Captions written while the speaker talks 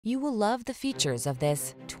You will love the features of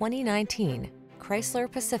this 2019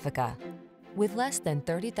 Chrysler Pacifica. With less than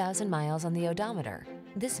 30,000 miles on the odometer,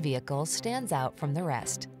 this vehicle stands out from the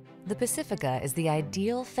rest. The Pacifica is the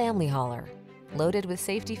ideal family hauler. Loaded with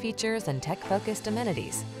safety features and tech-focused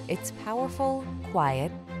amenities, it's powerful,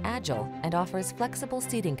 quiet, agile, and offers flexible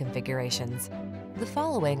seating configurations. The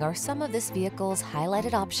following are some of this vehicle's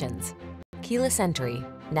highlighted options: keyless entry,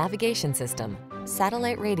 navigation system,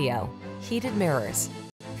 satellite radio, heated mirrors,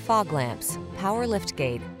 fog lamps, power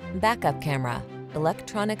liftgate, backup camera,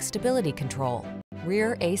 electronic stability control,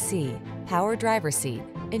 rear AC, power driver seat.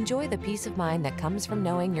 Enjoy the peace of mind that comes from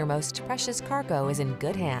knowing your most precious cargo is in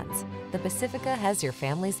good hands. The Pacifica has your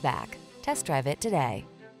family's back. Test drive it today.